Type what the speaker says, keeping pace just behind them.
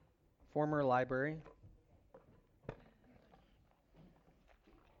former library.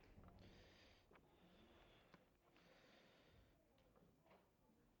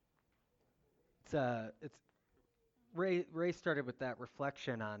 It's Ray started with that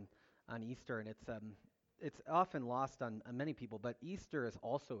reflection on Easter, and it's often lost on many people. But Easter is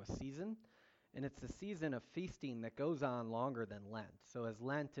also a season, and it's a season of feasting that goes on longer than Lent. So as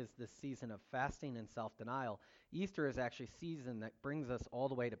Lent is this season of fasting and self-denial, Easter is actually a season that brings us all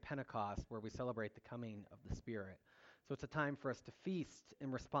the way to Pentecost, where we celebrate the coming of the Spirit. So it's a time for us to feast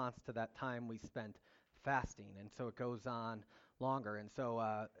in response to that time we spent fasting, and so it goes on longer. And so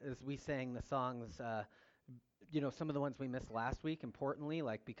as we sang the songs, some of the ones we missed last week, importantly,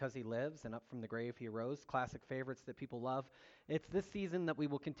 like Because He Lives and Up from the Grave He Arose, classic favorites that people love. It's this season that we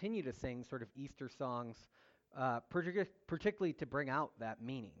will continue to sing sort of Easter songs, particularly to bring out that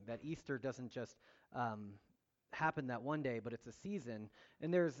meaning, that Easter doesn't just happen that one day, but it's a season.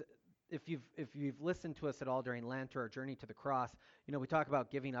 And if you've listened to us at all during Lent or our journey to the cross, we talk about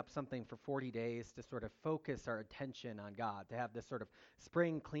giving up something for 40 days to sort of focus our attention on God, to have this sort of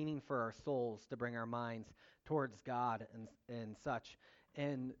spring cleaning for our souls, to bring our minds towards God and such.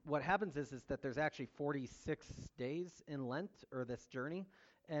 And what happens is that there's actually 46 days in Lent or this journey,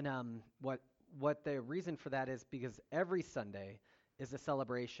 and what the reason for that is because every Sunday is a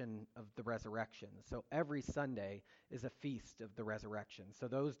celebration of the resurrection. So every Sunday is a feast of the resurrection. So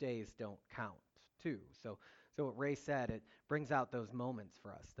those days don't count too. So what Ray said, it brings out those moments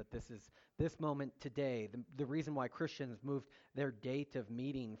for us, that this moment today, the reason why Christians moved their date of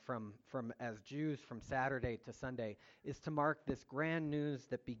meeting from as Jews from Saturday to Sunday is to mark this grand news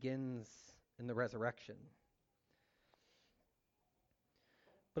that begins in the resurrection.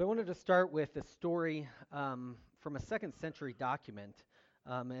 But I wanted to start with a story from a second century document,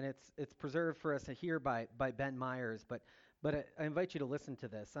 and it's preserved for us here by Ben Myers. But I invite you to listen to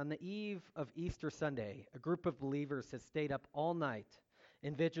this. On the eve of Easter Sunday, a group of believers has stayed up all night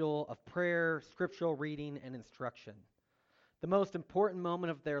in vigil of prayer, scriptural reading, and instruction. The most important moment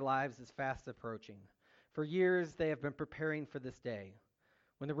of their lives is fast approaching. For years, they have been preparing for this day.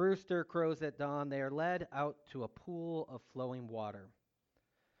 When the rooster crows at dawn, they are led out to a pool of flowing water.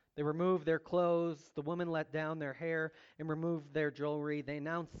 They remove their clothes, the women let down their hair and remove their jewelry. They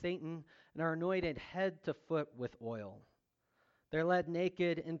announce Satan and are anointed head to foot with oil. They're led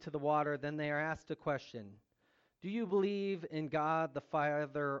naked into the water. Then they are asked a question. Do you believe in God the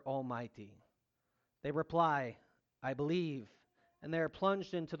Father Almighty? They reply, I believe. And they are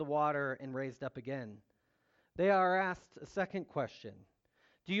plunged into the water and raised up again. They are asked a second question.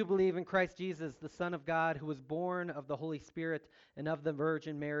 Do you believe in Christ Jesus, the Son of God, who was born of the Holy Spirit and of the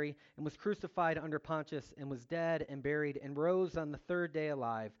Virgin Mary, and was crucified under Pontius, and was dead and buried, and rose on the third day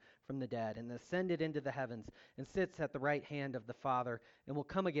alive from the dead, and ascended into the heavens, and sits at the right hand of the Father, and will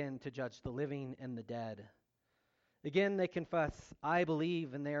come again to judge the living and the dead? Again they confess, I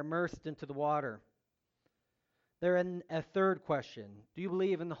believe, and they are immersed into the water. They're in a third question. Do you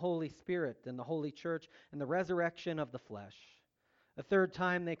believe in the Holy Spirit and the Holy Church and the resurrection of the flesh? A third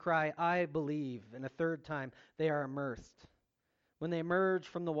time they cry, I believe, and a third time they are immersed. When they emerge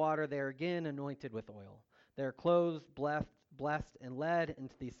from the water, they are again anointed with oil. They are clothed, blessed, and led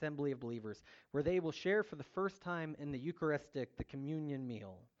into the assembly of believers, where they will share for the first time in the Eucharistic, the communion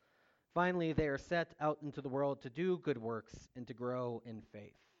meal. Finally, they are set out into the world to do good works and to grow in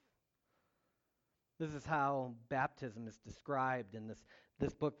faith. This is how baptism is described in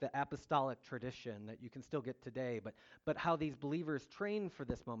this book, The Apostolic Tradition, that you can still get today. But how these believers train for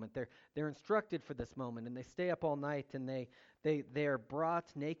this moment. They're instructed for this moment, and they stay up all night, and they are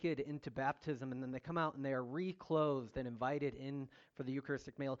brought naked into baptism, and then they come out and they are reclothed and invited in for the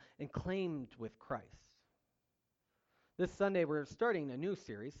Eucharistic meal and claimed with Christ. This Sunday we're starting a new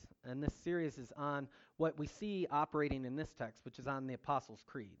series, and this series is on what we see operating in this text, which is on the Apostles'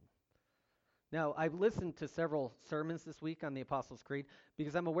 Creed. Now, I've listened to several sermons this week on the Apostles' Creed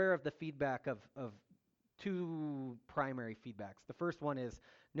because I'm aware of the feedback of two primary feedbacks. The first one is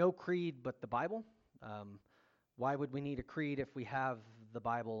no creed but the Bible. Why would we need a creed if we have the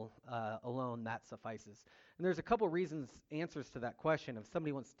Bible alone? That suffices. And there's a couple answers to that question. If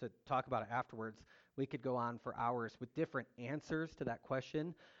somebody wants to talk about it afterwards, we could go on for hours with different answers to that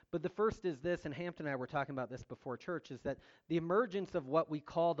question. But the first is this, and Hampton and I were talking about this before church, is that the emergence of what we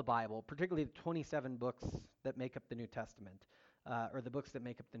call the Bible, particularly the 27 books that make up the New Testament, or the books that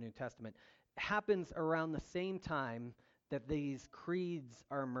make up the New Testament, happens around the same time that these creeds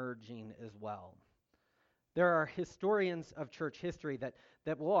are emerging as well. There are historians of church history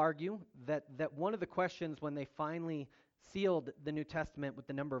that will argue that one of the questions when they finally sealed the New Testament with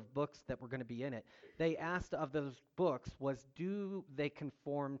the number of books that were going to be in it, they asked of those books was, do they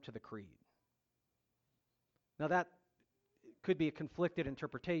conform to the creed? Now that could be a conflicted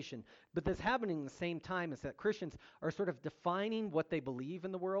interpretation, but this happening at the same time is that Christians are sort of defining what they believe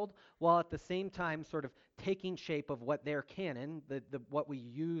in the world, while at the same time sort of taking shape of what their canon, what we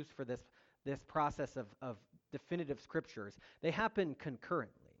use for this process of definitive scriptures. They happen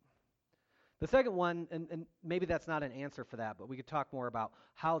concurrently. The second one, and maybe that's not an answer for that, but we could talk more about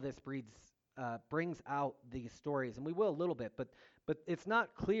how this brings out these stories, and we will a little bit, but it's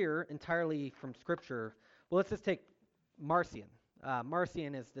not clear entirely from Scripture. Well, let's just take Marcion.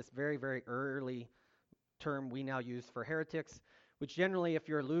 Marcion is this very, very early term we now use for heretics, which generally, if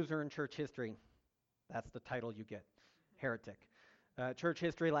you're a loser in church history, that's the title you get, heretic. Church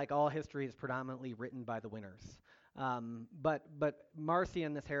history, like all history, is predominantly written by the winners. But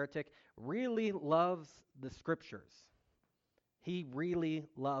Marcion, this heretic, really loves the Scriptures. He really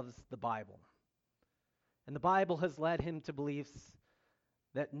loves the Bible. And the Bible has led him to beliefs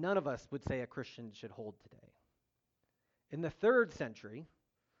that none of us would say a Christian should hold today. In the 3rd century,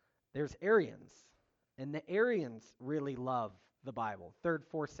 there's Arians, and the Arians really love the Bible, 3rd,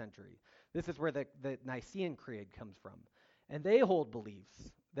 4th century. This is where the Nicene Creed comes from. And they hold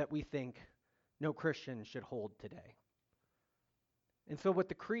beliefs that we think no Christian should hold today. And so what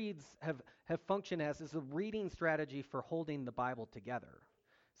the creeds have functioned as is a reading strategy for holding the Bible together,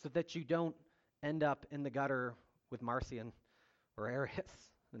 so that you don't end up in the gutter with Marcion or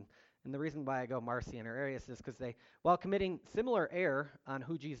Arius. And the reason why I go Marcion or Arius is because they, while committing similar error on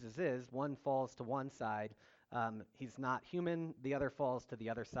who Jesus is, one falls to one side, he's not human, the other falls to the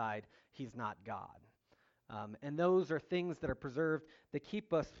other side, he's not God. And those are things that are preserved that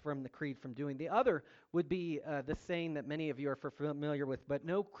keep us from the creed from doing. The other would be the saying that many of you are familiar with, but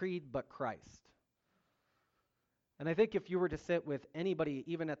no creed but Christ. And I think if you were to sit with anybody,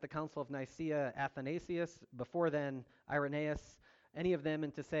 even at the Council of Nicaea, Athanasius, before then Irenaeus, any of them,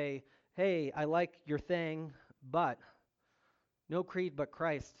 and to say, hey, I like your thing, but no creed but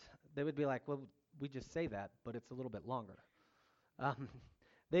Christ, they would be like, well, we just say that, but it's a little bit longer.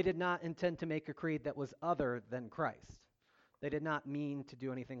 They did not intend to make a creed that was other than Christ. They did not mean to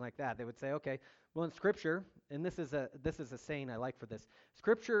do anything like that. They would say, okay, well, in Scripture, and this is a saying I like for this,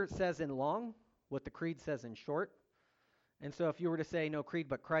 Scripture says in long what the creed says in short. And so if you were to say no creed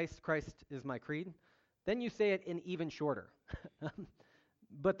but Christ, Christ is my creed, then you say it in even shorter.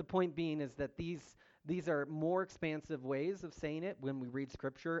 But the point being is that these are more expansive ways of saying it when we read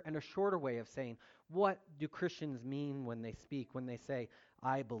Scripture, and a shorter way of saying, what do Christians mean when they speak, when they say,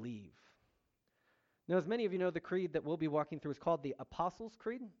 I believe? Now, as many of you know, the creed that we'll be walking through is called the Apostles'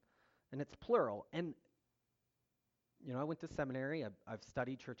 Creed, and it's plural. And, I went to seminary. I've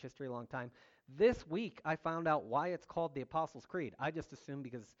studied church history a long time. This week, I found out why it's called the Apostles' Creed. I just assumed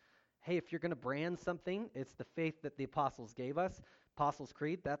because, hey, if you're going to brand something, it's the faith that the apostles gave us. Apostles'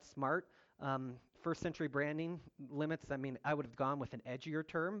 Creed, that's smart. First century branding limits, I would have gone with an edgier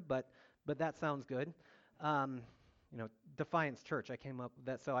term, but that sounds good. Defiance Church, I came up with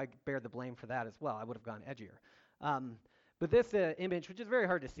that, so I bear the blame for that as well. I would have gone edgier. But this image, which is very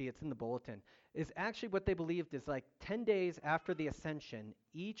hard to see, it's in the bulletin, is actually what they believed is like 10 days after the ascension,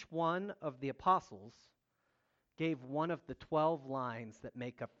 each one of the apostles gave one of the 12 lines that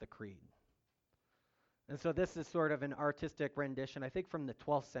make up the creed. And so this is sort of an artistic rendition, I think from the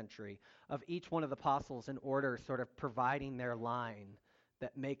 12th century, of each one of the apostles in order sort of providing their line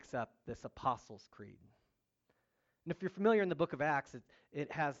that makes up this Apostles' Creed. And if you're familiar in the book of Acts,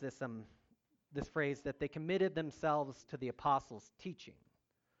 it has this phrase that they committed themselves to the apostles' teaching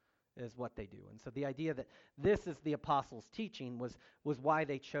is what they do. And so the idea that this is the apostles' teaching was why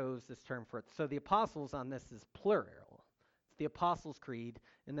they chose this term for it. So the apostles on this is plural. It's the Apostles' Creed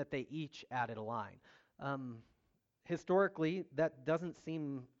in that they each added a line. Historically, that doesn't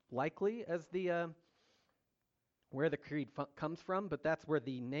seem likely as where the creed comes from, but that's where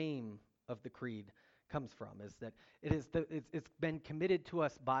the name of the creed comes from, is that it's been committed to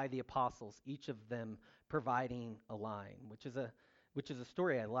us by the apostles, each of them providing a line, which is a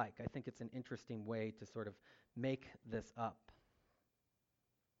story I like. I think it's an interesting way to sort of make this up.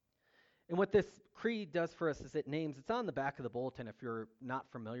 And what this creed does for us is it's on the back of the bulletin if you're not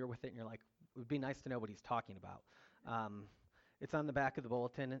familiar with it and you're like, it would be nice to know what he's talking about. It's on the back of the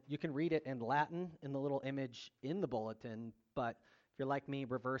bulletin. You can read it in Latin in the little image in the bulletin, but if you're like me,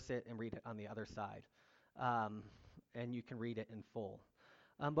 reverse it and read it on the other side. And you can read it in full.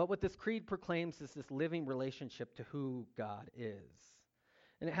 But what this creed proclaims is this living relationship to who God is.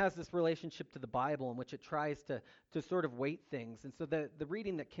 And it has this relationship to the Bible in which it tries to sort of weight things. And so the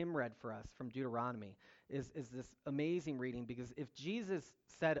reading that Kim read for us from Deuteronomy is this amazing reading, because if Jesus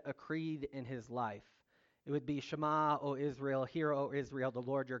said a creed in his life, it would be, Shema, O Israel, hear, O Israel, the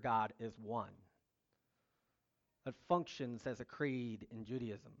Lord your God is one. It functions as a creed in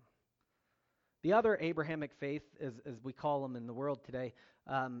Judaism. The other Abrahamic faith, as we call them in the world today,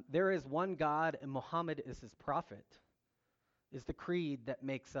 there is one God and Muhammad is his prophet, is the creed that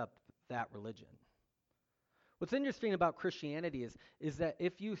makes up that religion. What's interesting about Christianity is that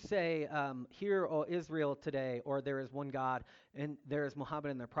if you say, hear, O Israel, today, or there is one God and there is Muhammad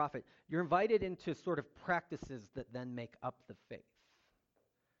and their prophet, you're invited into sort of practices that then make up the faith.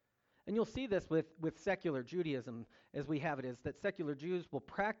 And you'll see this with secular Judaism as we have it, is that secular Jews will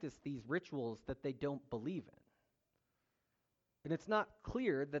practice these rituals that they don't believe in. And it's not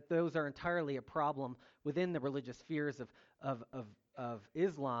clear that those are entirely a problem within the religious spheres of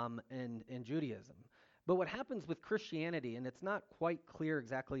Islam and Judaism. But what happens with Christianity, and it's not quite clear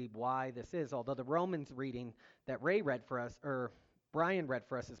exactly why this is, although the Romans reading that Ray read for us, or Brian read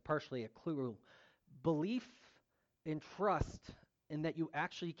for us, is partially a clue. Belief and trust in that you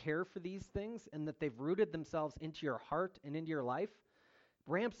actually care for these things and that they've rooted themselves into your heart and into your life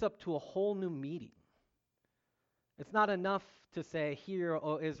ramps up to a whole new meaning. It's not enough to say, hear,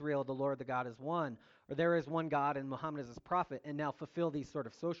 O Israel, the Lord the God is one, or there is one God and Muhammad is his prophet, and now fulfill these sort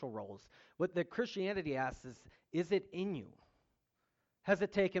of social roles. What the Christianity asks is it in you? Has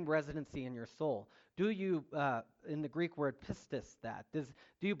it taken residency in your soul? Do you, in the Greek word pistis, that? Do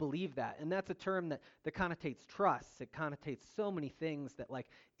you believe that? And that's a term that connotates trust. It connotates so many things that, like,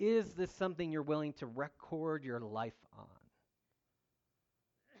 is this something you're willing to record your life on?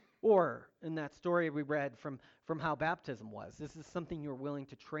 Or, in that story we read from how baptism was, this is something you're willing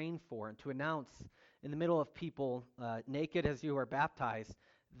to train for and to announce in the middle of people naked as you are baptized,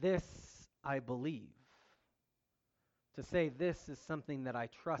 this I believe. To say this is something that I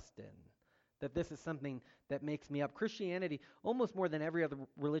trust in, that this is something that makes me up. Christianity, almost more than every other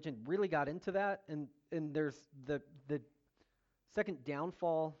religion, really got into that, and there's the second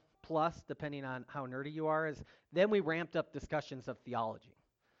downfall plus, depending on how nerdy you are, is then we ramped up discussions of theology.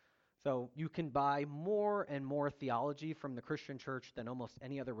 So you can buy more and more theology from the Christian church than almost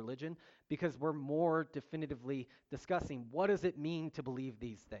any other religion, because we're more definitively discussing what does it mean to believe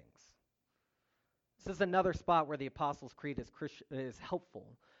these things. This is another spot where the Apostles' Creed is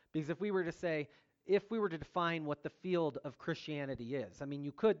helpful, because if we were to define what the field of Christianity is, I mean,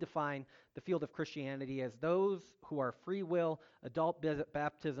 you could define the field of Christianity as those who are free will, adult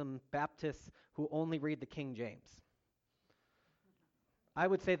baptism, Baptists who only read the King James. I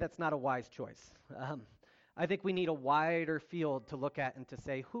would say that's not a wise choice. I think we need a wider field to look at and to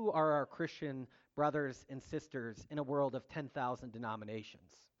say, who are our Christian brothers and sisters in a world of 10,000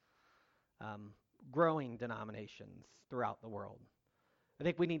 denominations, growing denominations throughout the world? I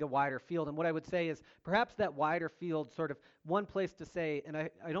think we need a wider field. And what I would say is perhaps that wider field, sort of one place to say, and I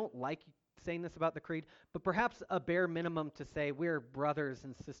don't like saying this about the creed, but perhaps a bare minimum to say we're brothers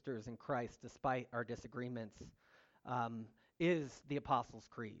and sisters in Christ despite our disagreements, is the Apostles'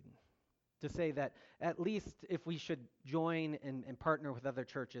 Creed. To say that at least if we should join and partner with other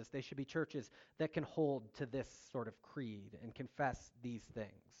churches, they should be churches that can hold to this sort of creed and confess these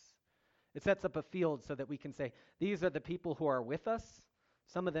things. It sets up a field so that we can say, these are the people who are with us.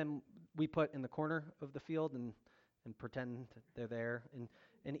 Some of them we put in the corner of the field and pretend they're there.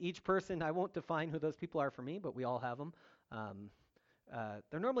 And each person, I won't define who those people are for me, but we all have them.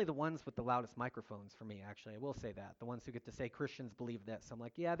 They're normally the ones with the loudest microphones for me, actually. I will say that. The ones who get to say Christians believe this. I'm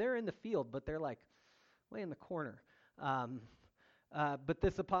like, yeah, they're in the field, but they're like way in the corner. But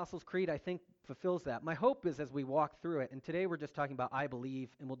this Apostles' Creed, I think, fulfills that. My hope is as we walk through it, and today we're just talking about I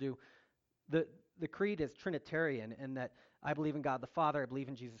believe, and we'll do, the creed is Trinitarian, in that I believe in God the Father, I believe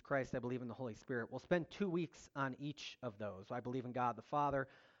in Jesus Christ, I believe in the Holy Spirit. We'll spend 2 weeks on each of those. I believe in God the Father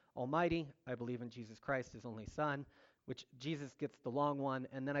Almighty, I believe in Jesus Christ, his only Son, which Jesus gets the long one,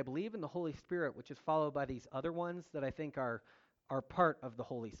 and then I believe in the Holy Spirit, which is followed by these other ones that I think are part of the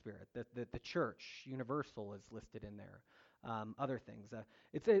Holy Spirit. The church, universal, is listed in there. Other things.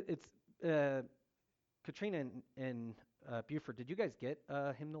 Katrina and Buford, did you guys get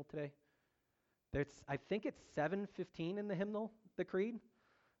a hymnal today? I think it's 7:15 in the hymnal, the creed.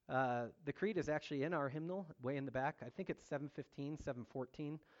 The creed is actually in our hymnal, way in the back. I think it's 7:15,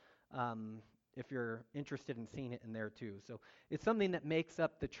 7:14. If you're interested in seeing it in there too. So it's something that makes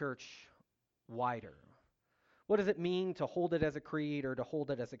up the church wider. What does it mean to hold it as a creed or to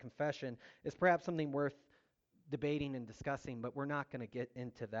hold it as a confession is perhaps something worth debating and discussing, but we're not going to get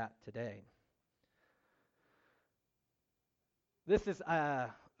into that today. This is I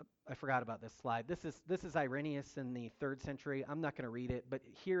forgot about this slide. This is Irenaeus in the 3rd century. I'm not going to read it, but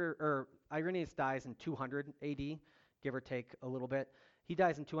here or Irenaeus dies in 200 AD, give or take a little bit. He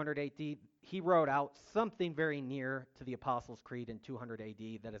dies in 200 AD. He wrote out something very near to the Apostles' Creed in 200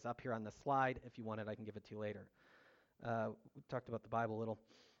 AD that is up here on the slide. If you want it, I can give it to you later. We talked about the Bible a little.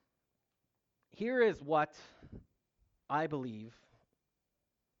 Here is what I believe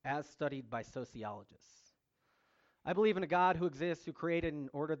as studied by sociologists. I believe in a God who exists, who created and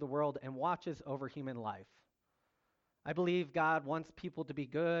ordered the world and watches over human life. I believe God wants people to be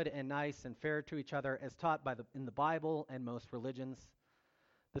good and nice and fair to each other as taught in the Bible and most religions.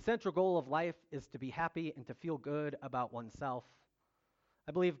 The central goal of life is to be happy and to feel good about oneself.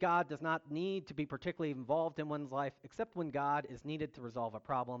 I believe God does not need to be particularly involved in one's life except when God is needed to resolve a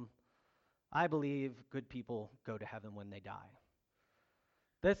problem. I believe good people go to heaven when they die.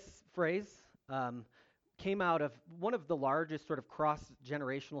 This phrase came out of one of the largest sort of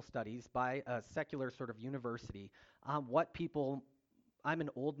cross-generational studies by a secular sort of university on what people, I'm an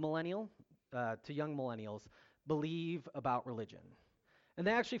old millennial to young millennials, believe about religion. And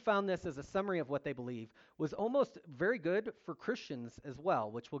they actually found this as a summary of what they believe was almost very good for Christians as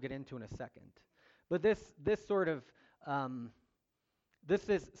well, which we'll get into in a second. But this is sort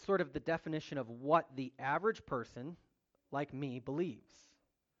of the definition of what the average person like me believes.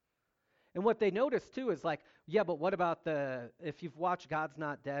 And what they notice too is like, yeah, but what about if you've watched God's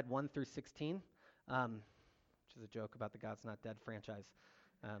Not Dead 1 through 16, which is a joke about the God's Not Dead franchise,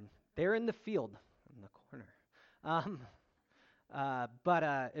 they're in the field in the corner.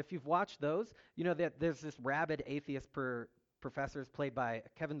 But if you've watched those, you know that there's this rabid atheist professor played by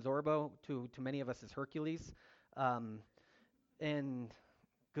Kevin Sorbo, to many of us as Hercules, in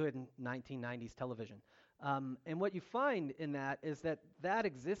good 1990s television. And what you find in that is that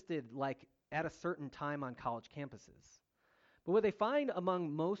existed like at a certain time on college campuses. But what they find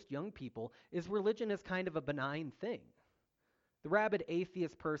among most young people is religion is kind of a benign thing. The rabid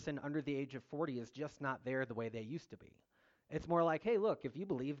atheist person under the age of 40 is just not there the way they used to be. It's more like, hey, look, if you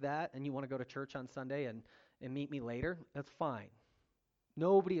believe that and you want to go to church on Sunday and meet me later, that's fine.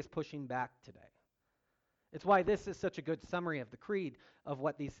 Nobody is pushing back today. It's why this is such a good summary of the creed of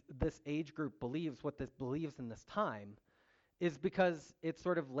what this age group believes, what this believes in this time, is because it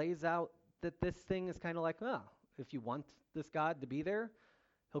sort of lays out that this thing is kind of like, if you want this God to be there,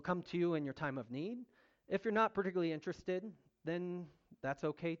 he'll come to you in your time of need. If you're not particularly interested, then that's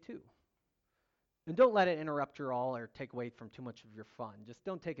okay too. And don't let it interrupt your all or take away from too much of your fun. Just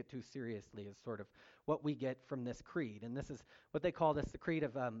don't take it too seriously is sort of what we get from this creed. And this is what they call the creed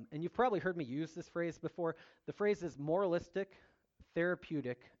of, and you've probably heard me use this phrase before. The phrase is moralistic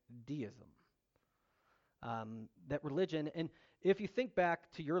therapeutic deism. That religion, and if you think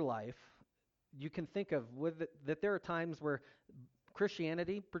back to your life, you can think of that there are times where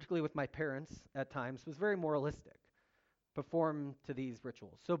Christianity, particularly with my parents at times, was very moralistic. Perform to these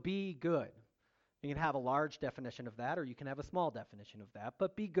rituals. So be good. You can have a large definition of that, or you can have a small definition of that,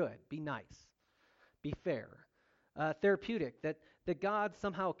 but be good, be nice, be fair. Therapeutic, that God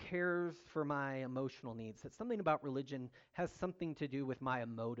somehow cares for my emotional needs, that something about religion has something to do with my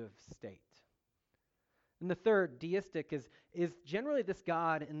emotive state. And the third, deistic, is generally this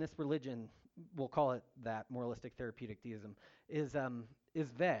God in this religion, we'll call it that, moralistic therapeutic deism, is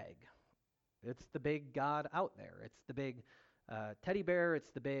vague. It's the big God out there. It's the big teddy bear.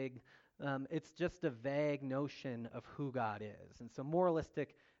 It's the big... it's just a vague notion of who God is. And so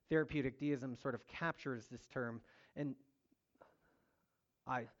moralistic therapeutic deism sort of captures this term. And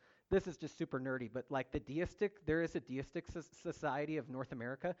this is just super nerdy, but like there is a deistic society of North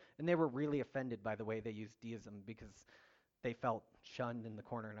America, and they were really offended by the way they used deism because they felt shunned in the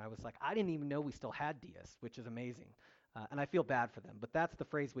corner. And I was like, I didn't even know we still had deists, which is amazing. And I feel bad for them. But that's the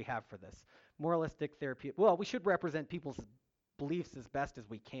phrase we have for this. Moralistic therapeutic. Well, we should represent people's beliefs as best as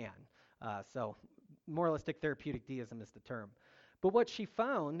we can. So moralistic therapeutic deism is the term. But what she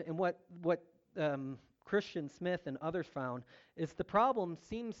found, and what Christian Smith and others found, is the problem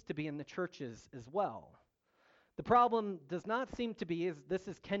seems to be in the churches as well. The problem does not seem to be, this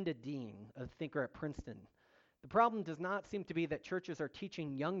is Kenda Dean, a thinker at Princeton. The problem does not seem to be that churches are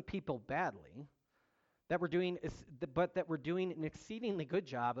teaching young people badly, but that we're doing an exceedingly good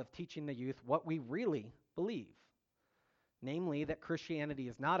job of teaching the youth what we really believe. Namely, that Christianity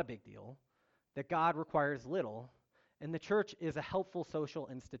is not a big deal, that God requires little, and the church is a helpful social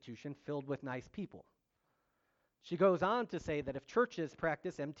institution filled with nice people. She goes on to say that if churches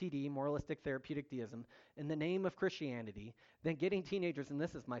practice MTD, moralistic therapeutic deism, in the name of Christianity, then getting teenagers, and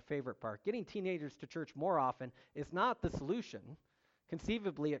this is my favorite part, getting teenagers to church more often is not the solution.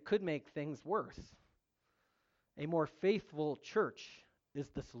 Conceivably, it could make things worse. A more faithful church is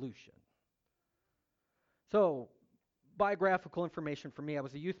the solution. So, biographical information for me, I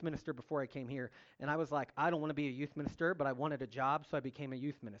was a youth minister before I came here, and I was like, I don't want to be a youth minister, but I wanted a job, so I became a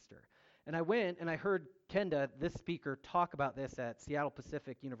youth minister. And I went and I heard Kenda, this speaker, talk about this at Seattle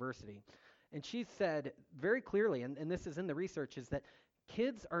Pacific University. And she said very clearly, and this is in the research, is that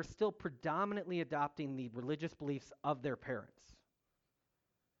kids are still predominantly adopting the religious beliefs of their parents.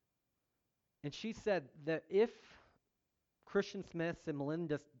 And she said that if Christian Smith's and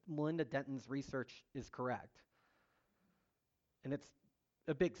Melinda Denton's research is correct, and it's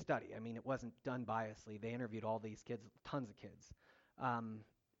a big study. I mean, it wasn't done biasly. They interviewed all these kids, tons of kids.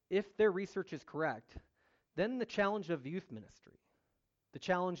 If their research is correct, then the challenge of youth ministry, the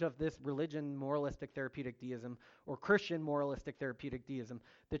challenge of this religion, moralistic therapeutic deism, or Christian moralistic therapeutic deism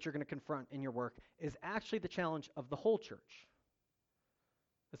that you're going to confront in your work is actually the challenge of the whole church.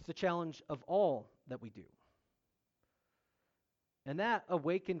 It's the challenge of all that we do. And that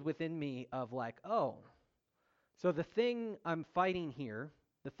awakened within me of like, oh, so the thing I'm fighting here,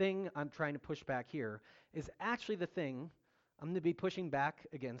 the thing I'm trying to push back here, is actually the thing I'm going to be pushing back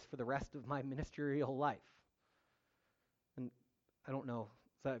against for the rest of my ministerial life. And I don't know,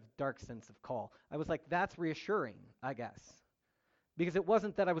 it's a dark sense of call. I was like, that's reassuring, I guess. Because it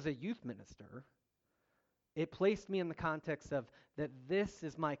wasn't that I was a youth minister. It placed me in the context of that this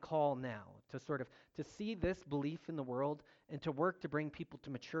is my call now, to sort of to see this belief in the world and to work to bring people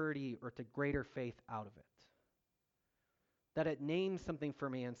to maturity or to greater faith out of it. That it names something for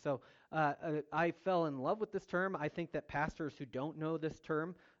me. And so I fell in love with this term. I think that pastors who don't know this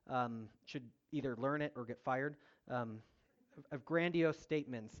term should either learn it or get fired. Of grandiose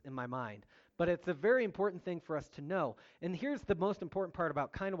statements in my mind. But it's a very important thing for us to know. And here's the most important part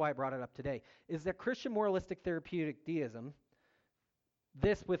about kind of why I brought it up today, is that Christian moralistic therapeutic deism,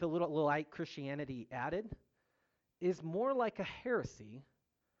 this with a little light Christianity added, is more like a heresy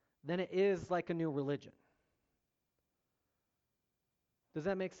than it is like a new religion. Does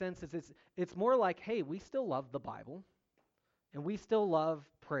that make sense? It's more like, hey, we still love the Bible, and we still love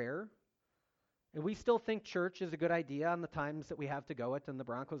prayer, and we still think church is a good idea on the times that we have to go it, and the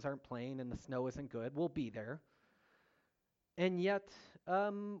Broncos aren't playing, and the snow isn't good. We'll be there. And yet,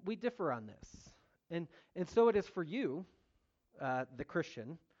 we differ on this. And so it is for you, the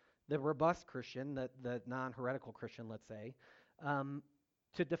Christian, the robust Christian, the non-heretical Christian, let's say,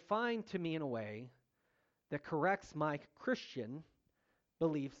 to define to me in a way that corrects my Christian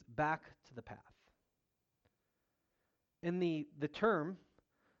beliefs back to the path. In the term,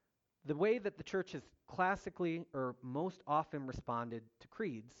 the way that the church has classically or most often responded to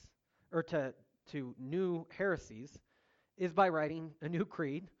creeds, or to new heresies, is by writing a new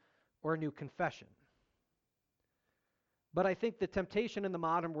creed or a new confession. But I think the temptation in the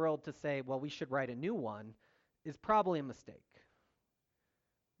modern world to say, well, we should write a new one, is probably a mistake.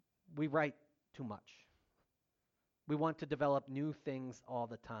 We write too much. We want to develop new things all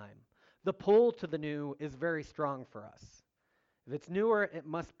the time. The pull to the new is very strong for us. If it's newer, it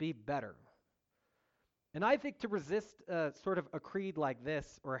must be better. And I think to resist sort of a creed like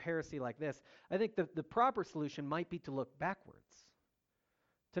this or a heresy like this, I think the proper solution might be to look backwards.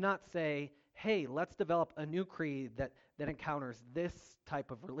 To not say, hey, let's develop a new creed that encounters this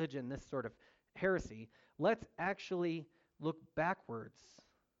type of religion, this sort of heresy. Let's actually look backwards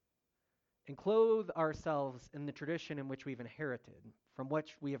and clothe ourselves in the tradition in which we've inherited, from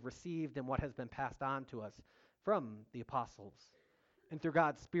which we have received and what has been passed on to us from the apostles and through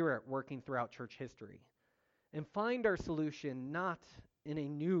God's Spirit working throughout church history. And find our solution not in a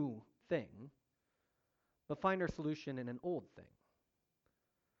new thing, but find our solution in an old thing.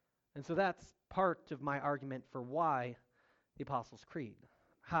 And so that's part of my argument for why the Apostles' Creed.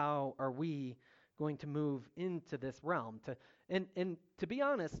 How are we going to move into this realm? And to be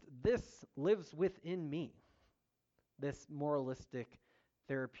honest, this lives within me, this moralistic,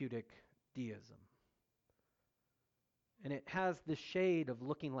 therapeutic deism. And it has the shade of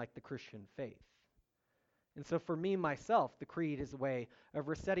looking like the Christian faith. And so for me, myself, the creed is a way of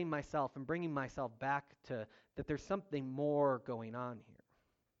resetting myself and bringing myself back to that there's something more going on here.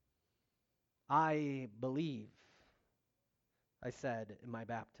 I believe, I said in my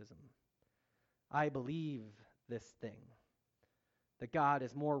baptism, I believe this thing, that God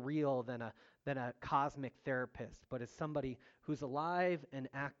is more real than a cosmic therapist, but is somebody who's alive and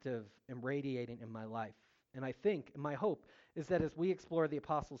active and radiating in my life. And I think, and my hope, is that as we explore the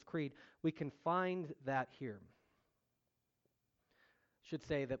Apostles' Creed, we can find that here. I should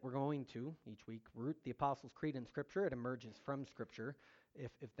say that we're going to, each week, root the Apostles' Creed in Scripture. It emerges from Scripture,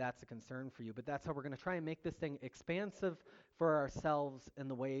 if that's a concern for you. But that's how we're going to try and make this thing expansive for ourselves in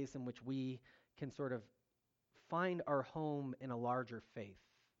the ways in which we can sort of find our home in a larger faith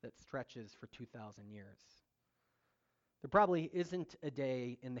that stretches for 2,000 years. There probably isn't a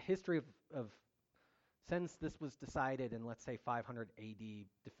day in the history of since this was decided in, let's say, 500 AD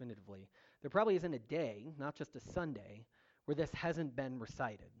definitively, there probably isn't a day, not just a Sunday, where this hasn't been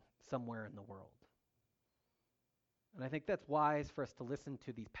recited somewhere in the world. And I think that's wise for us to listen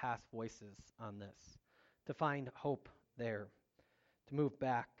to these past voices on this, to find hope there, to move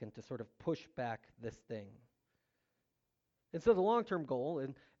back and to sort of push back this thing. And so the long-term goal,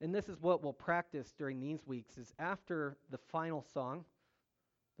 and this is what we'll practice during these weeks, is after the final song,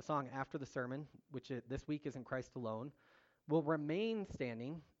 the song after the sermon, which this week is In Christ Alone, we'll remain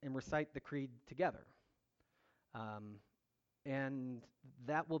standing and recite the creed together. And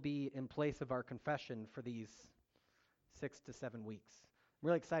that will be in place of our confession for these 6 to 7 weeks. I'm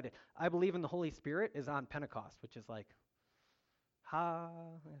really excited. I believe in the Holy Spirit is on Pentecost, which is like,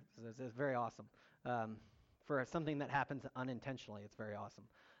 it's very awesome. For something that happens unintentionally, it's very awesome.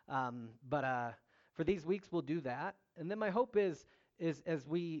 But for these weeks, we'll do that. And then my hope is as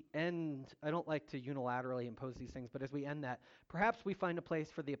we end, I don't like to unilaterally impose these things, but as we end that, perhaps we find a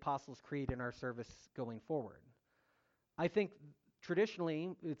place for the Apostles' Creed in our service going forward. I think traditionally,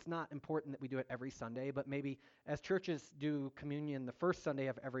 it's not important that we do it every Sunday, but maybe as churches do communion the first Sunday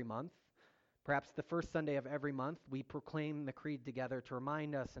of every month, perhaps the first Sunday of every month, we proclaim the creed together to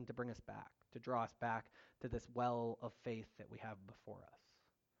remind us and to bring us back, to draw us back to this well of faith that we have before us.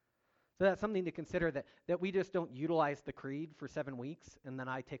 So that's something to consider, that we just don't utilize the creed for 7 weeks, and then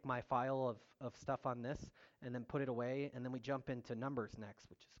I take my file of stuff on this and then put it away, and then we jump into Numbers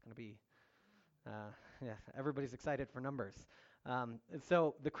next, which is going to be, everybody's excited for Numbers. And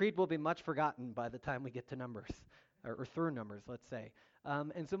so the creed will be much forgotten by the time we get to Numbers, or through Numbers, let's say.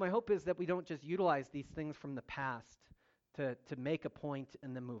 And so my hope is that we don't just utilize these things from the past to make a point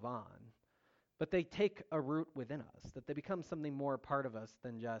and then move on, but they take a root within us, that they become something more a part of us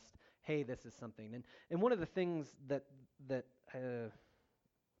than just, hey, this is something. And one of the things that what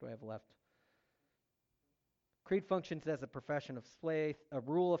do I have left? Creed functions as a profession of faith, a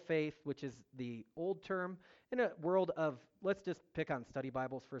rule of faith, which is the old term, in a world of, let's just pick on study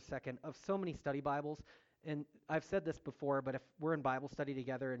Bibles for a second, of so many study Bibles. And I've said this before, but if we're in Bible study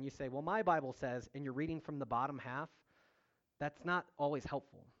together and you say, well, my Bible says, and you're reading from the bottom half, that's not always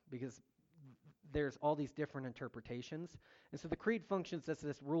helpful, because there's all these different interpretations. And so the creed functions as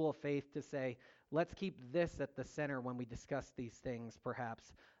this rule of faith to say, let's keep this at the center when we discuss these things,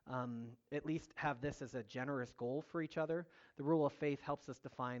 perhaps. At least have this as a generous goal for each other. The rule of faith helps us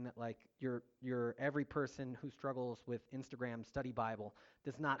define that, like, your every person who struggles with Instagram study Bible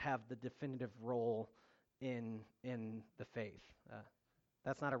does not have the definitive role in the faith.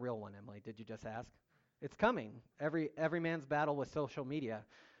 That's not a real one, Emily. Did you just ask? It's coming. Every man's battle with social media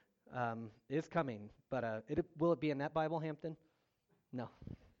is coming, but will it be in that Bible, Hampton? No.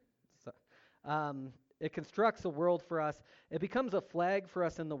 So, it constructs a world for us. It becomes a flag for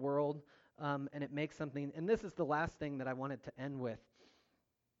us in the world, and it makes something. And this is the last thing that I wanted to end with.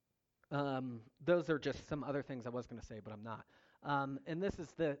 Those are just some other things I was going to say, but I'm not. And this is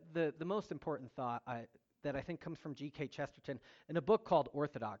the most important thought that I think comes from G.K. Chesterton in a book called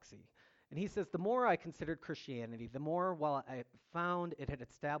Orthodoxy. And he says, the more I considered Christianity, the more, while I found it had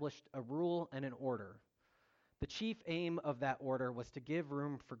established a rule and an order, the chief aim of that order was to give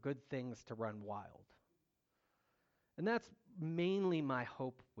room for good things to run wild. And that's mainly my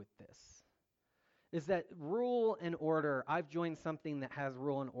hope with this, is that rule and order, I've joined something that has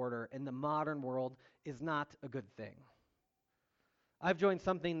rule and order in the modern world, is not a good thing. I've joined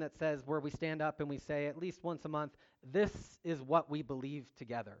something that says, where we stand up and we say at least once a month, this is what we believe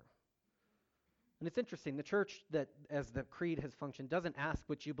together. And it's interesting, the church that, as the creed has functioned, doesn't ask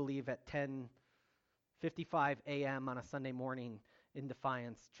what you believe at 10:55 a.m. on a Sunday morning in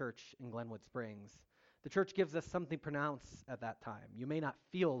Defiance Church in Glenwood Springs. The church gives us something pronounced at that time. You may not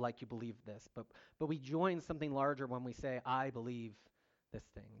feel like you believe this, but we join something larger when we say, I believe this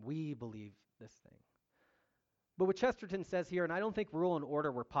thing. We believe this thing. But what Chesterton says here, and I don't think rule and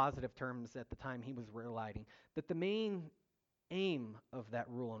order were positive terms at the time he was writing, that the main aim of that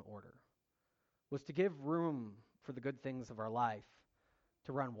rule and order was to give room for the good things of our life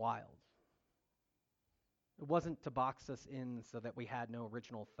to run wild. It wasn't to box us in so that we had no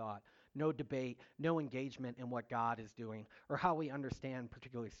original thought, no debate, no engagement in what God is doing or how we understand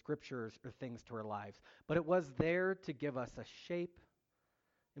particularly scriptures or things to our lives. But it was there to give us a shape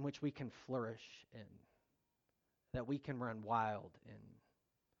in which we can flourish in, that we can run wild in.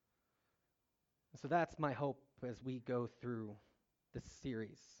 And so that's my hope as we go through this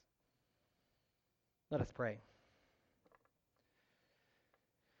series. Let us pray.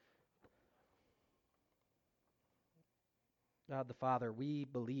 God the Father, we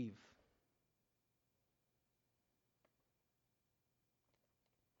believe.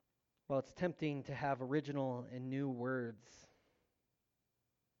 While it's tempting to have original and new words,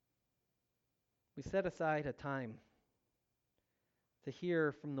 we set aside a time to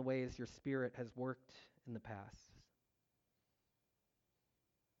hear from the ways your Spirit has worked in the past,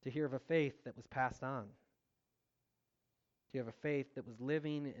 to hear of a faith that was passed on, to have a faith that was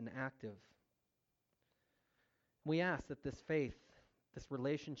living and active. We ask that this faith, this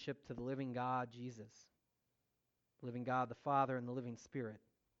relationship to the living God, Jesus, the living God the Father and the living Spirit,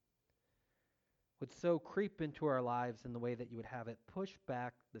 would so creep into our lives in the way that you would have it push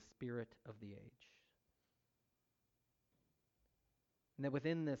back the spirit of the age. And that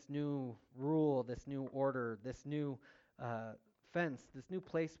within this new rule, this new order, this new fence, this new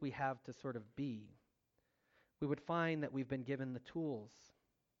place we have to sort of be, we would find that we've been given the tools,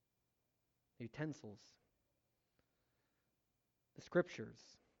 the utensils, the scriptures,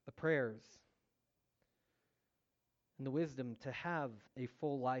 the prayers, and the wisdom to have a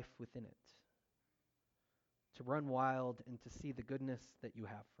full life within it, to run wild and to see the goodness that you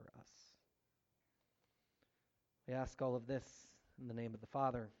have for us. We ask all of this in the name of the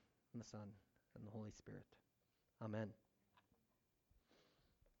Father, and the Son, and the Holy Spirit. Amen.